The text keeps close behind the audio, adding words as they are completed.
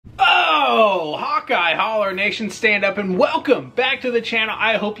Hawkeye, Holler Nation, stand up and welcome back to the channel.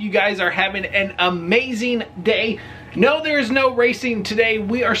 I hope you guys are having an amazing day. No, there is no racing today.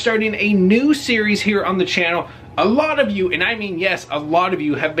 We are starting a new series here on the channel. A lot of you, and I mean yes, a lot of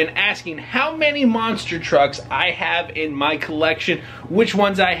you have been asking how many monster trucks I have in my collection, which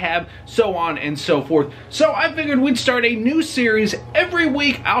ones I have, so on and so forth. So I figured we'd start a new series. Every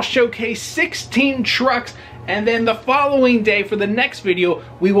week I'll showcase 16 trucks, and then the following day for the next video,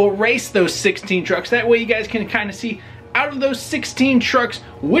 we will race those 16 trucks. That way you guys can kind of see out of those 16 trucks,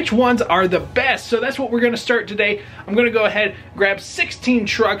 which ones are the best. So that's what we're gonna start today. I'm gonna go ahead, grab 16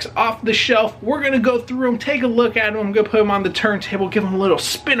 trucks off the shelf. We're gonna go through them, take a look at them. I'm gonna put them on the turntable, give them a little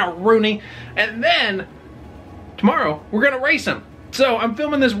spin-a-rooney, and then tomorrow we're gonna race them. So I'm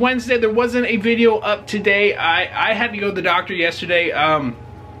filming this Wednesday. There wasn't a video up today. I had to go to the doctor yesterday.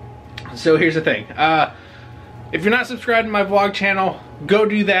 So here's the thing. If you're not subscribed to my vlog channel, go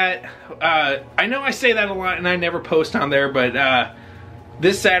do that. I know I say that a lot and I never post on there, but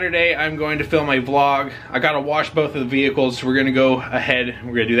this Saturday I'm going to film a vlog. I gotta wash both of the vehicles, so we're gonna go ahead.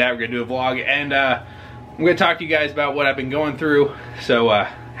 We're gonna do that. We're gonna do a vlog, and I'm gonna talk to you guys about what I've been going through. So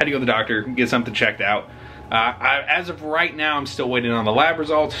had to go to the doctor, get something checked out. As of right now, I'm still waiting on the lab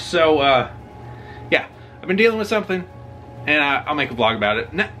results. So yeah, I've been dealing with something, and I'll make a vlog about it.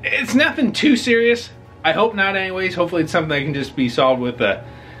 It's nothing too serious. I hope not anyways. Hopefully it's something that can just be solved with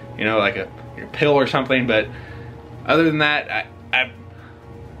you know, like a pill or something. But other than that, I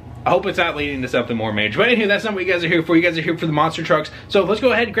hope it's not leading to something more major. But anyway, that's not what you guys are here for. You guys are here for the monster trucks. So let's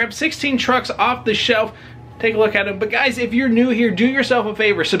go ahead and grab 16 trucks off the shelf. Take a look at them. But guys, if you're new here, do yourself a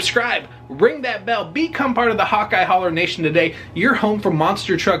favor. Subscribe, ring that bell, become part of the Hawkeye Holler Nation today. You're home for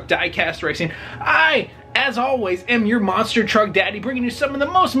monster truck diecast racing. As always, am your monster truck daddy, bringing you some of the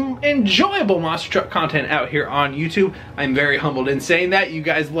most enjoyable monster truck content out here on YouTube. I'm very humbled in saying that. You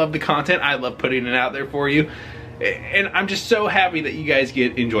guys love the content. I love putting it out there for you. And I'm just so happy that you guys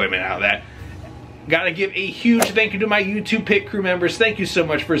get enjoyment out of that. Gotta give a huge thank you to my YouTube Pit Crew members. Thank you so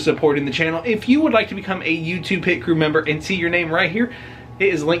much for supporting the channel. If you would like to become a YouTube Pit Crew member and see your name right here,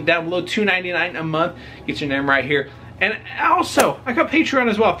 it is linked down below, $2.99 a month. Get your name right here. And also, I got Patreon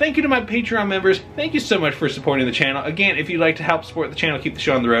as well. Thank you to my Patreon members. Thank you so much for supporting the channel. Again, if you'd like to help support the channel, keep the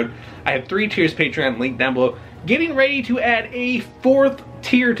show on the road, I have 3 tiers Patreon linked down below. Getting ready to add a 4th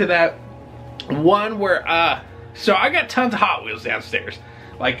tier to that one where, so I got tons of Hot Wheels downstairs.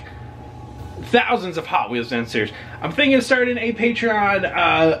 Like, thousands of Hot Wheels downstairs. I'm thinking of starting a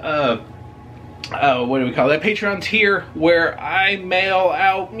Patreon, what do we call that? Patreon tier where I mail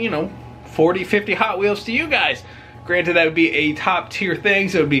out, you know, 40, 50 Hot Wheels to you guys. Granted, that would be a top tier thing,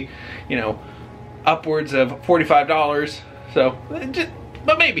 so it would be, you know, upwards of $45. So,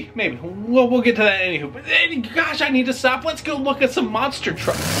 but maybe we'll get to that anywho. But gosh, I need to stop. Let's go look at some monster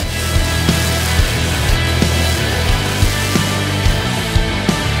trucks.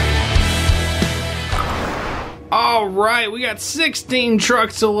 All right, we got 16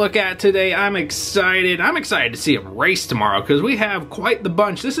 trucks to look at today. I'm excited. I'm excited to see them race tomorrow because we have quite the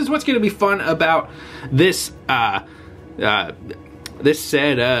bunch. This is what's going to be fun about this this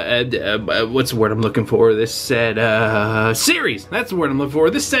said what's the word I'm looking for? This said series. That's the word I'm looking for.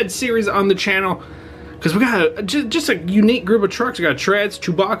 This said series on the channel because we got just a unique group of trucks. We got Treads,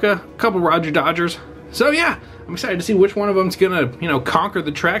 Chewbacca, a couple Roger Dodgers. So yeah, I'm excited to see which one of them's gonna, you know, conquer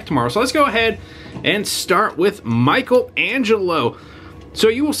the track tomorrow. So let's go ahead and start with Michelangelo. So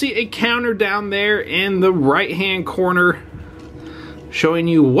you will see a counter down there in the right-hand corner showing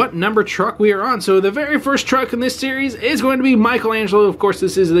you what number truck we are on. So the very first truck in this series is going to be Michelangelo. Of course,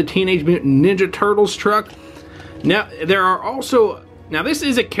 this is the Teenage Mutant Ninja Turtles truck. Now, there are also, now this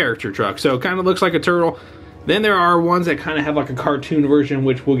is a character truck, so it kind of looks like a turtle. Then there are ones that kind of have like a cartoon version,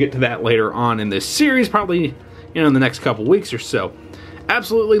 which we'll get to that later on in this series, probably, you know, in the next couple weeks or so.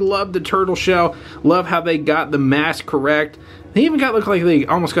 Absolutely love the turtle shell. Love how they got the mask correct. They even got, look like they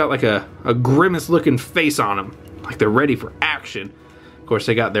almost got like a grimace looking face on them, like they're ready for action. Of course,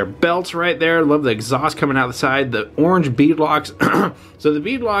 they got their belts right there. Love the exhaust coming out the side. The orange beadlocks. So the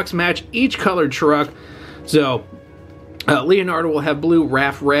beadlocks match each colored truck. So Leonardo will have blue,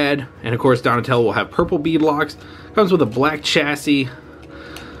 Raph red, and of course Donatello will have purple beadlocks. Comes with a black chassis,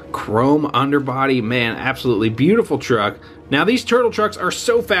 chrome underbody. Man, absolutely beautiful truck. Now these turtle trucks are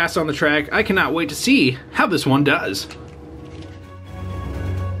so fast on the track, I cannot wait to see how this one does.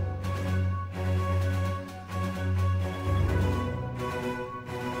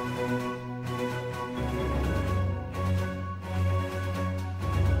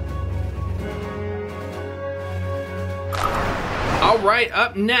 All right,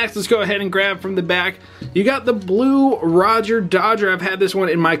 up next, let's go ahead and grab from the back You got the blue Roger Dodger. I've had this one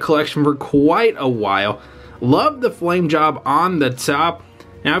in my collection for quite a while. Love the flame job on the top.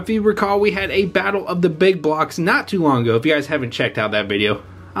 Now, if you recall, we had a battle of the big blocks not too long ago. If you guys haven't checked out that video,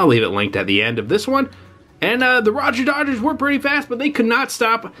 I'll leave it linked at the end of this one. And the Roger Dodgers were pretty fast, but they could not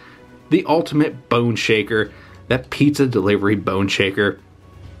stop the ultimate bone shaker, that pizza delivery bone shaker.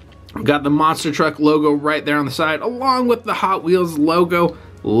 We've got the monster truck logo right there on the side, along with the Hot Wheels logo.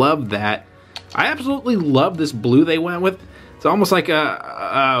 Love that. I absolutely love this blue they went with. It's almost like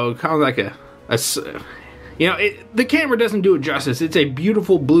kind of like a you know, the camera doesn't do it justice. It's a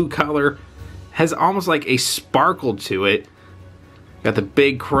beautiful blue color, has almost like a sparkle to it. Got the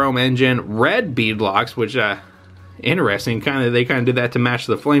big chrome engine, red beadlocks, which interesting. They kind of did that to match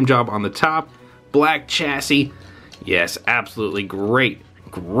the flame job on the top. Black chassis. Yes, absolutely great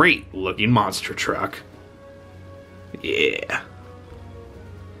looking monster truck. Yeah.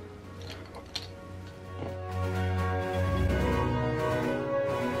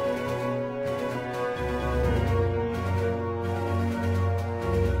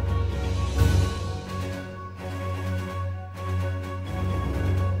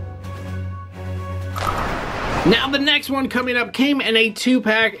 Now the next one coming up came in a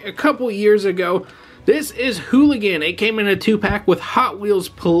 2-pack a couple years ago. This is Hooligan. It came in a 2-pack with Hot Wheels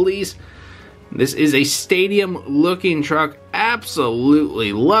Police. This is a stadium looking truck.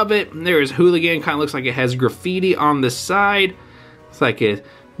 Absolutely love it. There is Hooligan. Kind of looks like it has graffiti on the side. It's like a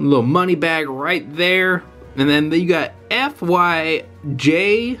little money bag right there. And then you got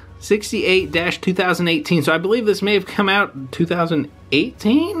FYJ68-2018. So I believe this may have come out in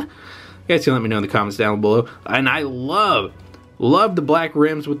 2018. You guys can let me know in the comments down below. And I love the black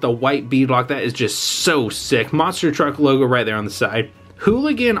rims with the white beadlock. That is just so sick. Monster truck logo right there on the side.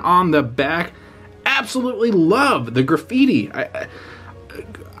 Hooligan on the back. Absolutely love the graffiti.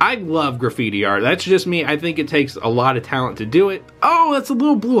 I love graffiti art. That's just me. I think it takes a lot of talent to do it. Oh, that's a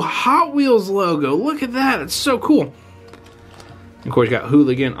little blue Hot Wheels logo. Look at that. It's so cool. Of course, you got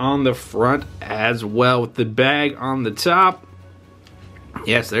Hooligan on the front as well with the bag on the top.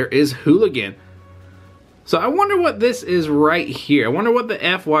 Yes, there is Hooligan. So I wonder what this is right here. I wonder what the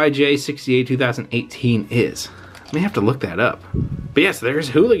FYJ68-2018 is. I may have to look that up. But yes, there's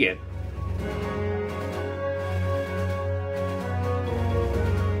Hooligan.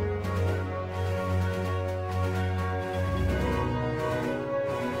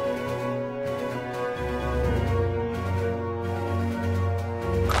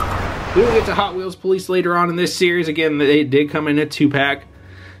 We will get to Hot Wheels Police later on in this series. Again, they did come in a 2-pack.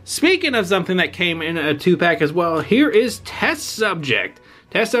 Speaking of something that came in a 2-pack as well, here is Test Subject.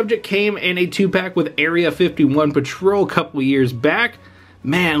 Test Subject came in a 2-pack with Area 51 Patrol a couple years back.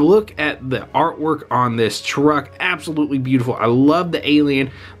 Man, look at the artwork on this truck. Absolutely beautiful. I love the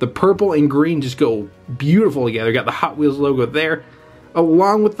alien. The purple and green just go beautiful together. Got the Hot Wheels logo there,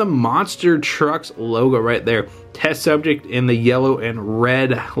 along with the Monster Trucks logo right there. Test Subject in the yellow and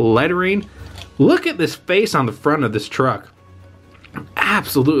red lettering. Look at this face on the front of this truck.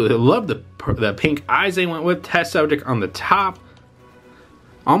 Absolutely. I love the pink eyes they went with. Test Subject on the top.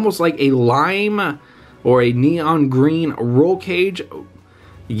 Almost like a lime or a neon green roll cage.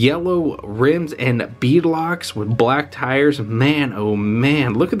 Yellow rims and beadlocks with black tires. Man, oh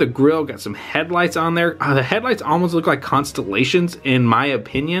man. Look at the grill. Got some headlights on there. The headlights almost look like constellations in my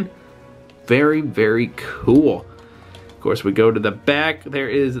opinion. Very, very cool. Of course, we go to the back. There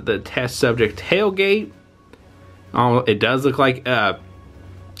is the Test Subject tailgate. It does look like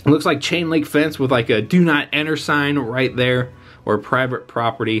looks like chain link fence with like a do not enter sign right there, or private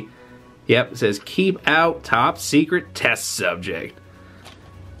property. Yep, it says keep out, top secret, Test Subject.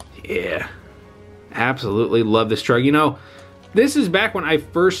 Yeah, absolutely love this truck. You know, this is back when I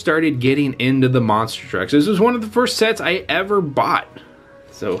first started getting into the monster trucks. This was one of the first sets I ever bought.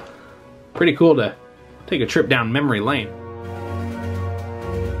 So, pretty cool to take a trip down memory lane.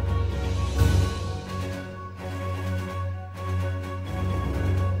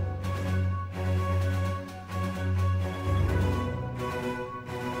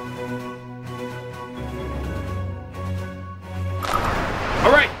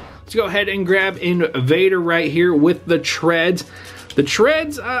 Let's go ahead and grab Invader right here with the treads. The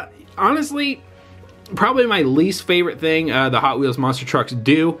treads, honestly, probably my least favorite thing the Hot Wheels monster trucks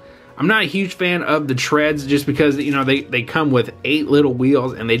do. I'm not a huge fan of the treads just because, you know, they come with 8 little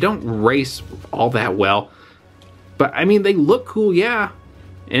wheels and they don't race all that well. But, I mean, they look cool, yeah.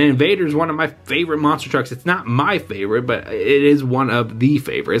 And Invader is one of my favorite monster trucks. It's not my favorite, but it is one of the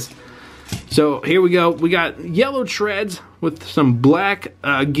favorites. So here we go. We got yellow treads with some black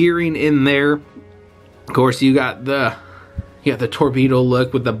gearing in there. Of course, you got the torpedo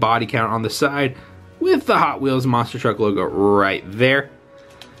look with the body count on the side. with the Hot Wheels monster truck logo right there.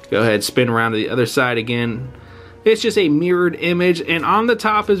 Go ahead, spin around to the other side again. It's just a mirrored image, and on the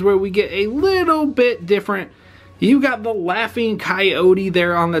top is where we get a little bit different. You got the laughing coyote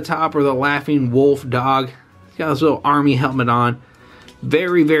there on the top, or the laughing wolf dog. He's got this little army helmet on.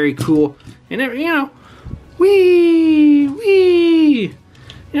 Very, very cool. And it, you know, wee.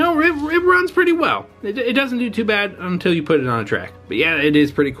 You know, it runs pretty well. It doesn't do too bad until you put it on a track. But yeah, it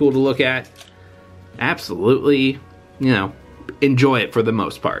is pretty cool to look at. Absolutely, you know, enjoy it for the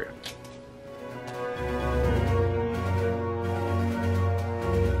most part.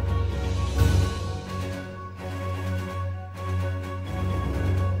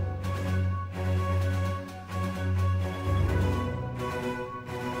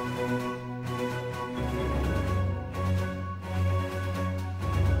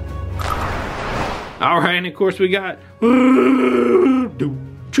 Alright, and of course we got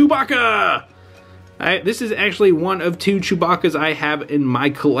Chewbacca! This is actually one of 2 Chewbaccas I have in my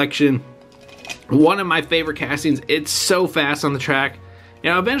collection. One of my favorite castings. It's so fast on the track.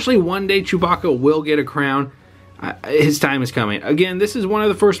 You know, eventually one day Chewbacca will get a crown. His time is coming. Again, this is one of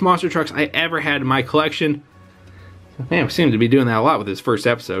the first monster trucks I ever had in my collection. Man, we seem to be doing that a lot with this first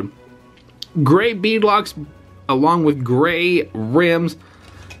episode. Gray beadlocks along with gray rims.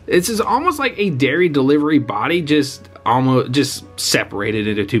 This is almost like a dairy delivery body, just separated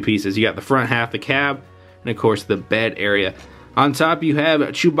into 2 pieces. You got the front half, the cab, and of course the bed area. On top you have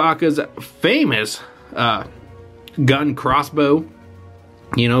Chewbacca's famous gun crossbow.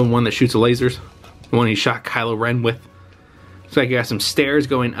 You know, one that shoots lasers. The one he shot Kylo Ren with. Looks like you got some stairs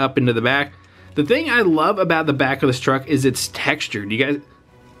going up into the back. The thing I love about the back of this truck is its texture. Do you guys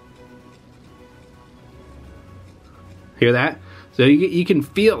hear that? So you can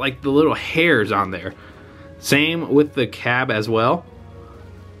feel like the little hairs on there. Same with the cab as well.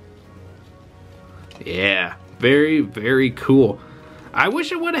 Yeah, very, very cool. I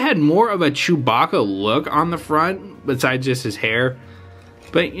wish it would have had more of a Chewbacca look on the front, besides just his hair.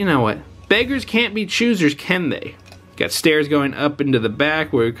 But you know what? Beggars can't be choosers, can they? Got stairs going up into the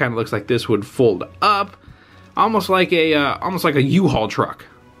back where it kind of looks like this would fold up. Almost like a U-Haul truck.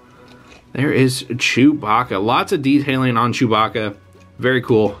 There is Chewbacca. Lots of detailing on Chewbacca. Very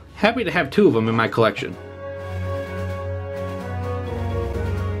cool. Happy to have 2 of them in my collection.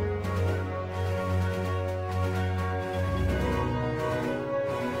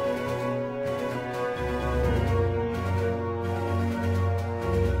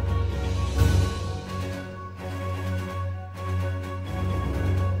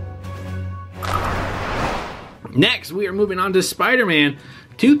 Next, we are moving on to Spider-Man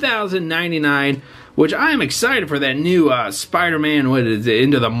 2099, which I am excited for that new Spider-Man, what is it,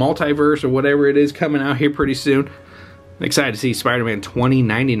 Into the Multiverse or whatever it is, coming out here pretty soon. I'm excited to see Spider-Man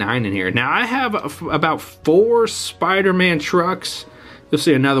 2099 in here. Now, I have about 4 Spider-Man trucks. You'll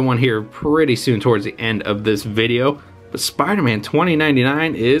see another one here pretty soon towards the end of this video. But Spider-Man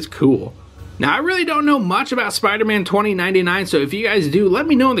 2099 is cool. Now, I really don't know much about Spider-Man 2099, so if you guys do, let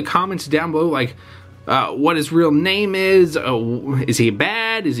me know in the comments down below, like, what his real name is he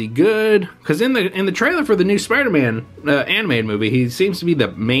bad, is he good? Because in the trailer for the new Spider-Man animated movie, he seems to be the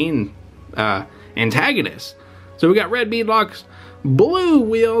main antagonist. So we got red beadlocks, blue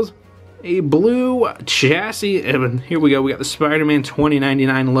wheels, a blue chassis, and here we go, we got the Spider-Man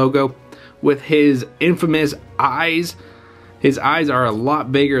 2099 logo with his infamous eyes. His eyes are a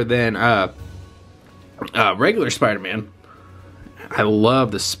lot bigger than regular Spider-Man. I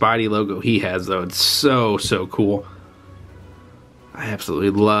love the Spidey logo he has, though. It's so, so cool. I absolutely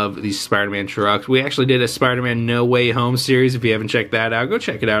love these Spider-Man trucks. We actually did a Spider-Man No Way Home series. If you haven't checked that out, go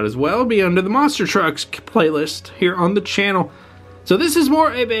check it out as well. It'll be under the Monster Trucks playlist here on the channel. So this is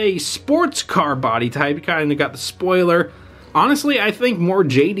more of a sports car body type. You kind of got the spoiler. Honestly, I think more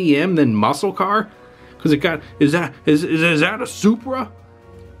JDM than muscle car. Because it got, is that a Supra?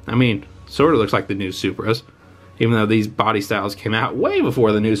 I mean, sort of looks like the new Supras. Even though these body styles came out way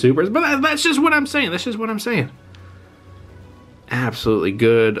before the new Supras. But that's just what I'm saying. That's just what I'm saying. Absolutely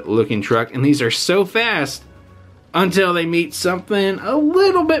good looking truck. And these are so fast until they meet something a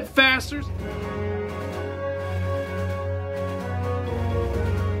little bit faster.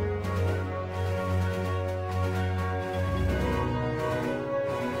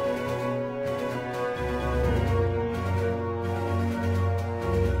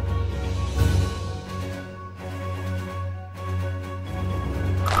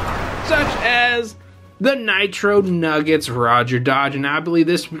 Such as the Nitro Nuggets Roger Dodge. And I believe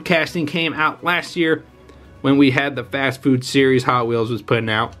this casting came out last year when we had the fast food series Hot Wheels was putting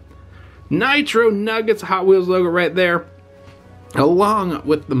out. Nitro Nuggets Hot Wheels logo right there, along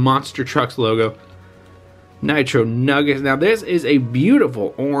with the Monster Trucks logo. Nitro Nuggets. Now this is a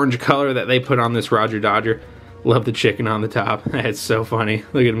beautiful orange color that they put on this Roger Dodger. Love the chicken on the top. That's so funny.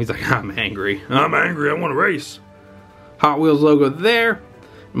 Look at him, he's like, I'm angry. I'm angry, I want to race. Hot Wheels logo there.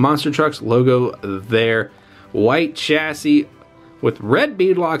 Monster Trucks logo there. White chassis with red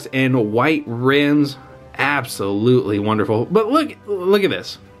beadlocks and white rims. Absolutely wonderful. But look at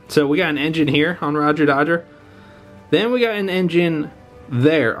this. So we got an engine here on Roger Dodger. Then we got an engine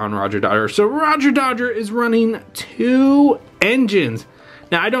there on Roger Dodger. So Roger Dodger is running 2 engines.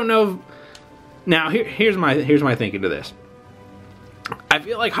 Now I don't know if, now here's my thinking to this. I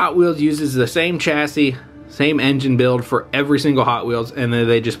feel like Hot Wheels uses the same chassis, same engine build for every single Hot Wheels, and then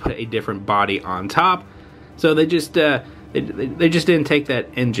they just put a different body on top. So they just they just didn't take that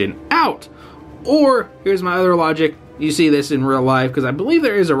engine out. Or here's my other logic. You see this in real life, because I believe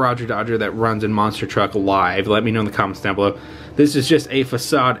there is a Roger Dodger that runs in Monster Truck Live. Let me know in the comments down below. This is just a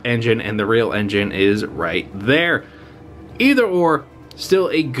facade engine, and the real engine is right there. Either or, still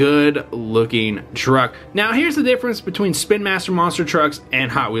a good looking truck. Now here's the difference between Spin Master Monster Trucks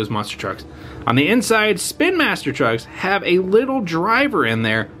and Hot Wheels Monster Trucks. On the inside, Spin Master Trucks have a little driver in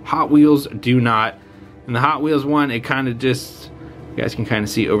there. Hot Wheels do not. In the Hot Wheels one, it kind of just, you guys can kind of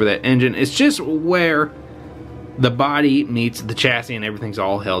see over that engine. It's just where the body meets the chassis and everything's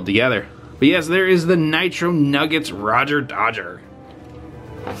all held together. But yes, there is the Nitro Nuggets Roger Dodger.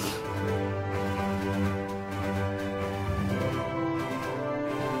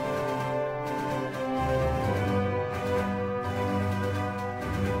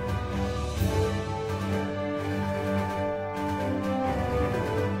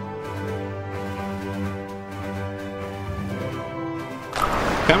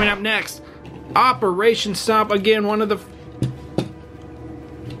 Coming up next, Operation Stomp. Again, one of the...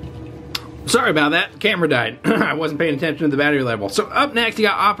 Sorry about that, camera died. I wasn't paying attention to the battery level. So up next, you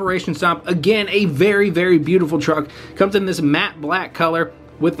got Operation Stomp. Again, a very, very beautiful truck. Comes in this matte black color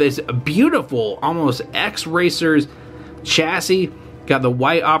with this beautiful, almost X-Racers chassis. Got the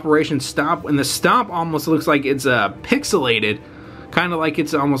white Operation Stomp, and the Stomp almost looks like it's pixelated. Kind of like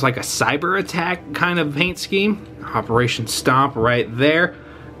it's almost like a cyber attack kind of paint scheme. Operation Stomp right there.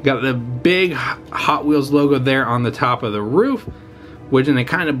 Got the big Hot Wheels logo there on the top of the roof, which then it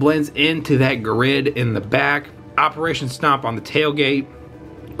kind of blends into that grid in the back. Operation Stomp on the tailgate.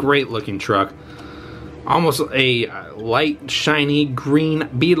 Great looking truck. Almost a light, shiny green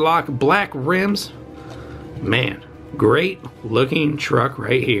beadlock, black rims. Man, great looking truck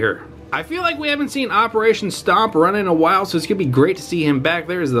right here. I feel like we haven't seen Operation Stomp run in a while, so it's gonna be great to see him back.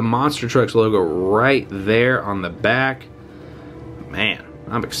 There's the Monster Trucks logo right there on the back. Man,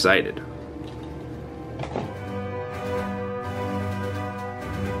 I'm excited.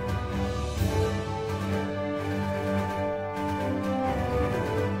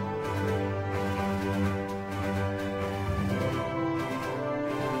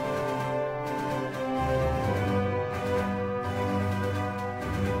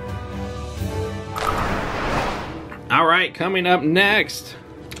 Alright, coming up next,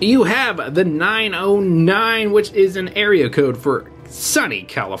 you have the 909, which is an area code for sunny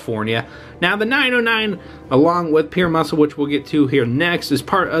California. Now the 909, along with Pure Muscle, which we'll get to here next, is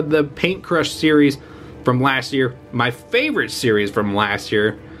part of the Paint Crush series from last year. My favorite series from last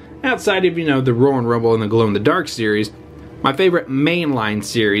year, outside of, you know, the Roar and Rumble and the Glow in the Dark series. My favorite mainline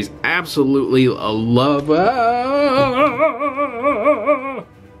series. Absolutely love.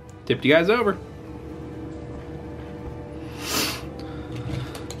 Tipped you guys over.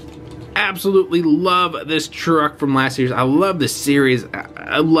 Absolutely love this truck from last year. I love this series.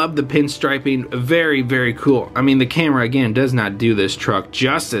 I love the pinstriping. Very, very cool. I mean, the camera, again, does not do this truck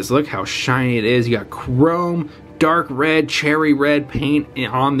justice. Look how shiny it is. You got chrome, dark red, cherry red paint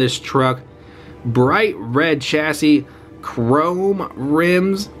on this truck. Bright red chassis, chrome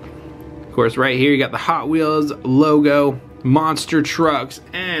rims. Of course, right here, you got the Hot Wheels logo, Monster Trucks,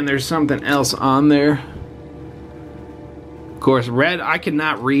 and there's something else on there. Of course, red, I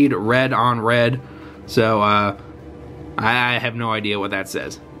cannot read red on red, so I have no idea what that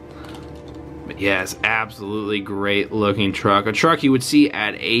says. But yes, absolutely great looking truck. A truck you would see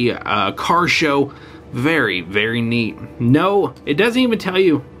at a car show. Very, very neat. No, it doesn't even tell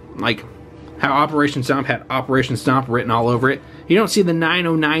you, like, how Operation Stomp had Operation Stomp written all over it. You don't see the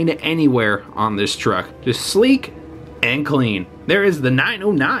 909 anywhere on this truck. Just sleek and clean. There is the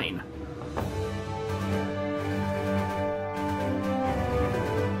 909.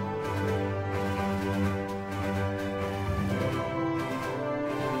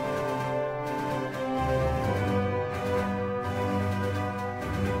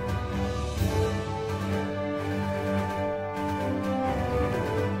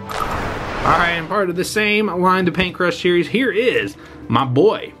 Alright, and part of the same line, the Paint Crush series, here is my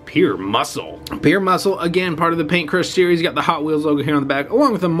boy, Pure Muscle. Pure Muscle, again, part of the Paint Crush series. You got the Hot Wheels logo here on the back,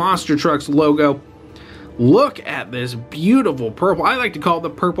 along with the Monster Trucks logo. Look at this beautiful purple. I like to call it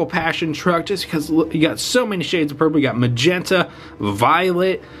the Purple Passion truck just because you got so many shades of purple. You got magenta,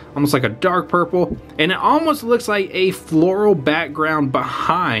 violet, almost like a dark purple, and it almost looks like a floral background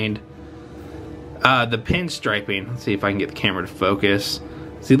behind the pinstriping. Let's see if I can get the camera to focus.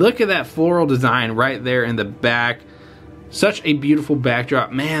 See, look at that floral design right there in the back. Such a beautiful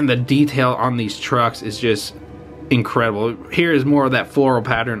backdrop. Man, the detail on these trucks is just incredible. Here is more of that floral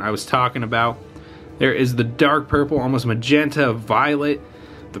pattern I was talking about. There is the dark purple, almost magenta, violet.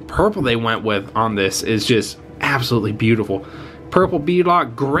 The purple they went with on this is just absolutely beautiful. Purple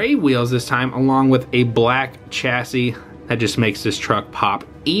beadlock, gray wheels this time, along with a black chassis. That just makes this truck pop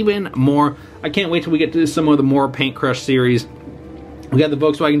even more. I can't wait till we get to some of the more Paint Crush series. We got the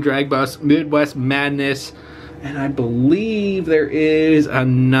Volkswagen Drag Bus, Midwest Madness, and I believe there is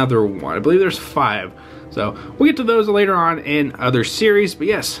another one. I believe there's 5. So we'll get to those later on in other series, but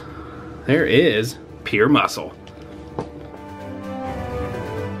yes, there is Pure Muscle.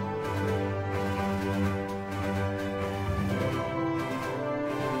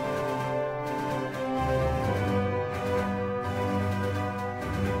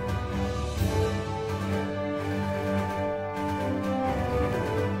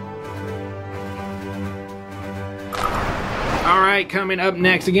 Alright, coming up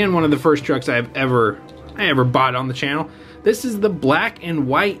next, again, one of the first trucks I ever bought on the channel. This is the black and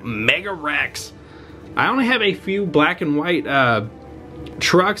white Mega Rex. I only have a few black and white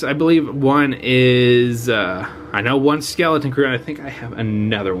trucks. I believe one is, I know one's Skeleton Crew, and I think I have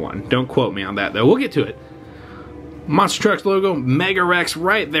another one. Don't quote me on that, though. We'll get to it. Monster Trucks logo, Mega Rex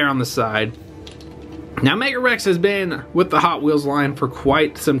right there on the side. Now, Mega Rex has been with the Hot Wheels line for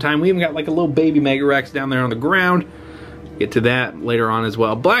quite some time. We even got like a little baby Mega Rex down there on the ground. Get to that later on as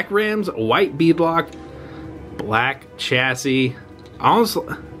well. Black rims, white beadlock, black chassis. Almost,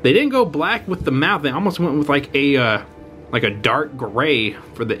 they didn't go black with the mouth. They almost went with like a dark gray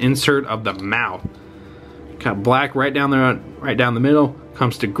for the insert of the mouth. Got black right down there, right down the middle.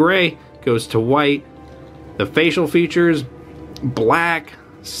 Comes to gray, goes to white. The facial features, black.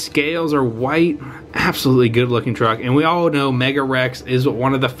 Scales are white. Absolutely good looking truck. And we all know Mega Rex is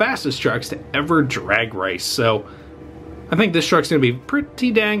one of the fastest trucks to ever drag race. So I think this truck's gonna be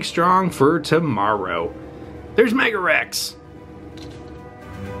pretty dang strong for tomorrow. There's Mega Rex.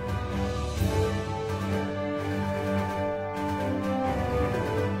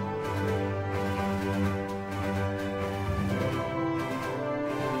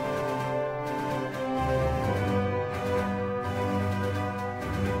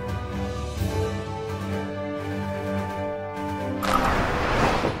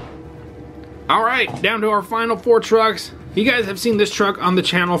 Alright, down to our final 4 trucks. You guys have seen this truck on the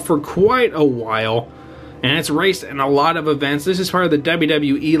channel for quite a while, and it's raced in a lot of events. This is part of the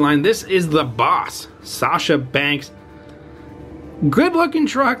WWE line. This is the boss, Sasha Banks. Good looking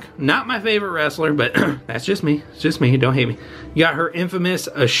truck, not my favorite wrestler, but that's just me. It's just me, don't hate me. You got her infamous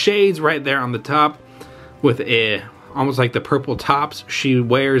shades right there on the top with almost like the purple tops she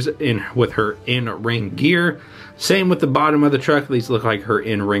wears with her in-ring gear. Same with the bottom of the truck. These look like her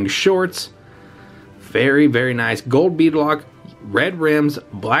in-ring shorts. Very, very nice. Gold beadlock, red rims,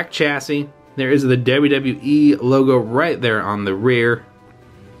 black chassis. There is the WWE logo right there on the rear.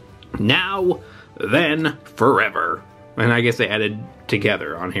 Now, then, forever. And I guess they added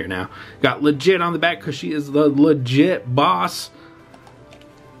together on here now. Got legit on the back because she is the legit boss.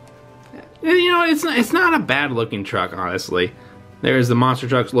 And, you know, it's not a bad looking truck, honestly. There's the Monster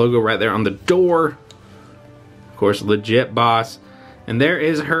Trucks logo right there on the door. Of course, legit boss. And there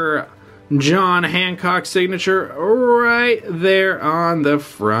is her John Hancock signature right there on the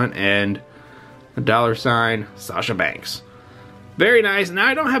front end. A $sign, Sasha Banks. Very nice. Now,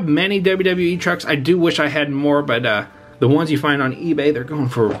 I don't have many WWE trucks. I do wish I had more, but the ones you find on eBay, they're going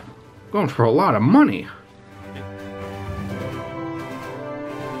for a lot of money.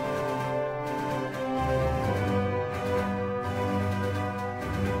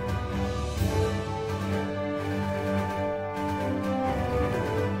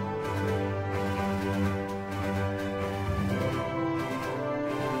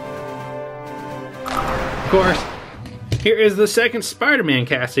 Of course, here is the second Spider-Man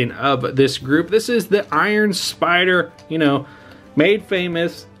casting of this group. This is the Iron Spider, you know, made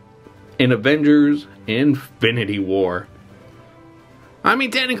famous in Avengers Infinity War. I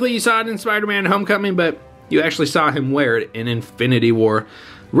mean, technically you saw it in Spider-Man Homecoming, but you actually saw him wear it in Infinity War.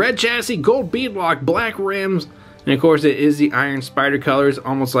 Red chassis, gold beadlock, black rims, And of course it is the Iron Spider colors,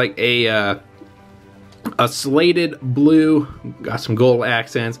 almost like a slated blue, got some gold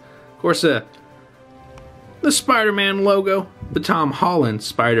accents. Of course the Spider-Man logo, the Tom Holland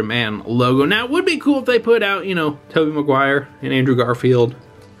Spider-Man logo. Now it would be cool if they put out, you know, Tobey Maguire and Andrew Garfield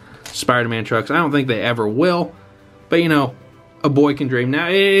Spider-Man trucks. I don't think they ever will, but you know, a boy can dream. Now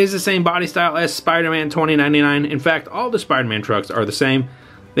it is the same body style as Spider-Man 2099. In fact, all the Spider-Man trucks are the same.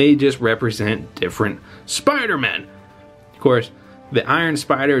 They just represent different Spider-Men. Of course, the Iron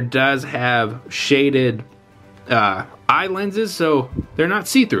Spider does have shaded eye lenses, so they're not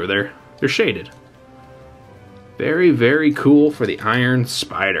see-through. They're shaded. Very, very cool for the Iron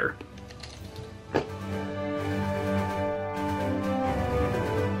Spider.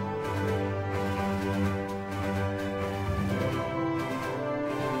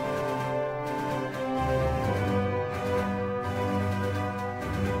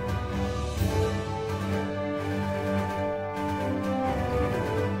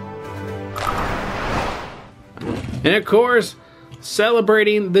 And of course,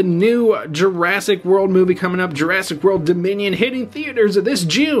 celebrating the new Jurassic World movie coming up, Jurassic World Dominion, hitting theaters this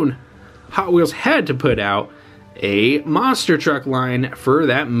June, Hot Wheels had to put out a monster truck line for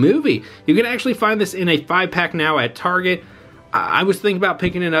that movie. You can actually find this in a 5-pack now at Target. I was thinking about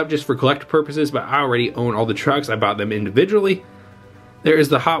picking it up just for collector purposes, but I already own all the trucks. I bought them individually. There is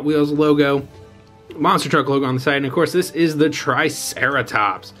the Hot Wheels logo, monster truck logo on the side, and of course this is the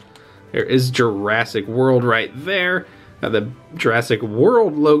Triceratops. There is Jurassic World right there. Got the Jurassic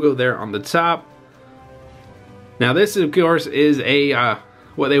World logo there on the top. Now this, of course, is a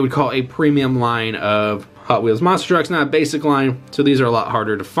what they would call a premium line of Hot Wheels monster trucks, not a basic line. So these are a lot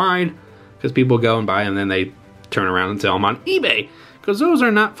harder to find because people go and buy them and then they turn around and sell them on eBay because those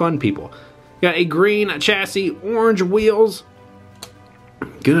are not fun people. Got a green chassis, orange wheels.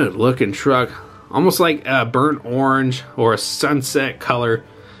 Good looking truck. Almost like a burnt orange or a sunset color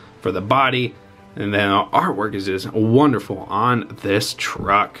for the body, and then the artwork is just wonderful on this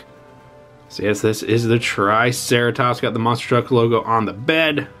truck. So yes, this is the Triceratops. Got the monster truck logo on the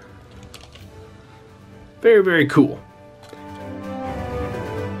bed. Very, very cool.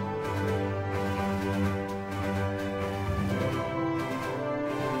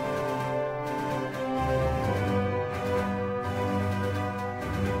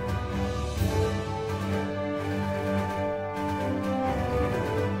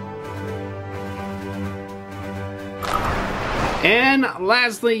 And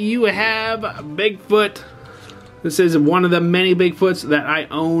lastly, you have Bigfoot. This is one of the many Bigfoots that I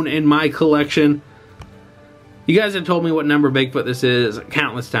own in my collection. You guys have told me what number Bigfoot this is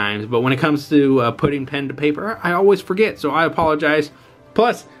countless times, but when it comes to putting pen to paper, I always forget, so I apologize.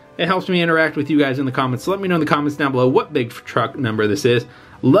 Plus, it helps me interact with you guys in the comments, so let me know in the comments down below what big truck number this is.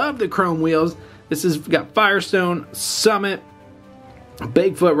 Love the chrome wheels. This has got Firestone, Summit,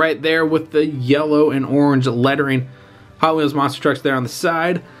 Bigfoot right there with the yellow and orange lettering. Hot Wheels monster trucks there on the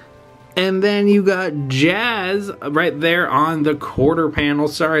side. And then you got Jazz right there on the quarter panel.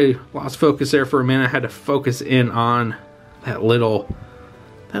 Sorry, lost focus there for a minute. I had to focus in on that little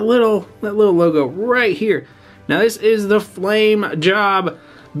logo right here. Now this is the Flame Job.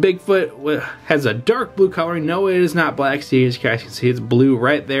 Bigfoot has a dark blue coloring. No, it is not black. See, as you guys can see, it's blue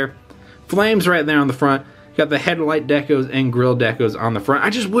right there. Flames right there on the front. Got the headlight decos and grill decos on the front. I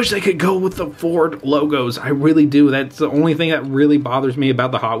just wish they could go with the Ford logos. I really do. That's the only thing that really bothers me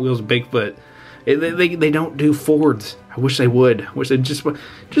about the Hot Wheels Bigfoot. They don't do Fords. I wish they would. I wish they just a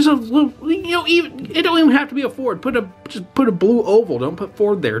little, you know, even it don't even have to be a Ford. Just put a blue oval. Don't put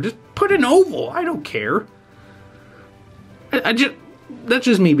Ford there. Just put an oval. I don't care. That's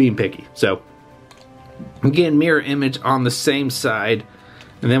just me being picky. So again, mirror image on the same side,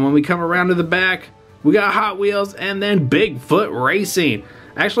 and then when we come around to the back, we got Hot Wheels and then Bigfoot Racing.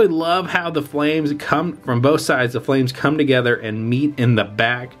 I actually love how the flames come from both sides. The flames come together and meet in the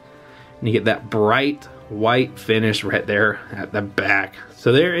back. And you get that bright white finish right there at the back.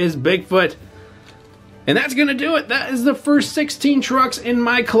 So there is Bigfoot. And that's going to do it. That is the first 16 trucks in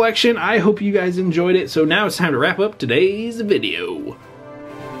my collection. I hope you guys enjoyed it. So now it's time to wrap up today's video.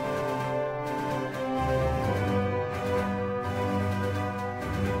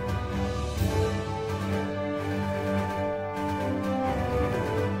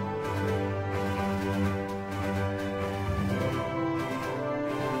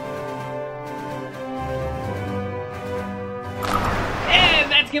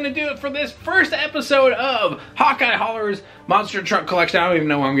 Gonna do it for this first episode of Hawkeye Hauler's Monster Truck Collection. I don't even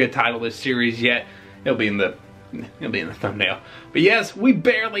know what I'm gonna title this series yet. It'll be in the thumbnail. But yes, we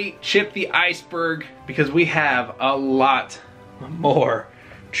barely chipped the iceberg because we have a lot more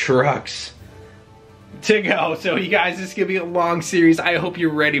trucks to go. So you guys, this is gonna be a long series. I hope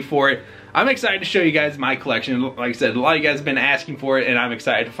you're ready for it. I'm excited to show you guys my collection. Like I said, a lot of you guys have been asking for it, and I'm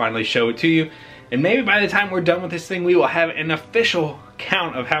excited to finally show it to you. And maybe by the time we're done with this thing, we will have an official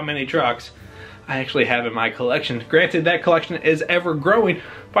count of how many trucks I actually have in my collection. Granted, that collection is ever growing,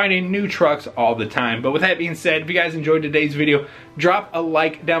 finding new trucks all the time. But with that being said, if you guys enjoyed today's video, drop a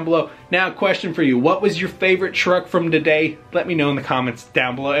like down below. Now, a question for you. What was your favorite truck from today? Let me know in the comments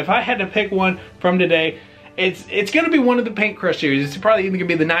down below. If I had to pick one from today, it's gonna be one of the Paint Crush series. It's probably either gonna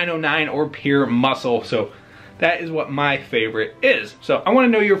be the 909 or Pure Muscle. So that is what my favorite is. So I wanna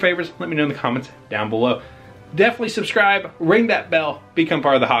know your favorites. Let me know in the comments down below. Definitely subscribe, ring that bell, become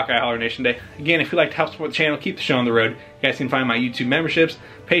part of the Hawkeye Holler Nation Day. Again, if you'd like to help support the channel, keep the show on the road, you guys can find my YouTube memberships,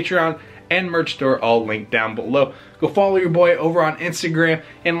 Patreon, and merch store all linked down below. Go follow your boy over on Instagram.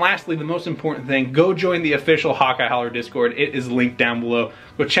 And lastly, the most important thing, go join the official Hawkeye Holler Discord. It is linked down below.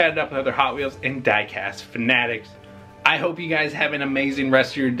 Go chat it up with other Hot Wheels and Diecast fanatics. I hope you guys have an amazing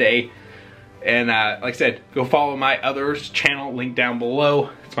rest of your day. And like I said, go follow my others channel linked down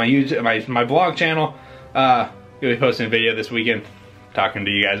below. It's my YouTube, my vlog channel. Gonna be posting a video this weekend talking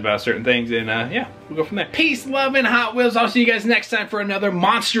to you guys about certain things, and yeah, we'll go from there. Peace, love, and Hot Wheels. I'll see you guys next time for another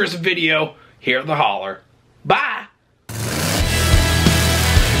monstrous video here at the Holler. Bye!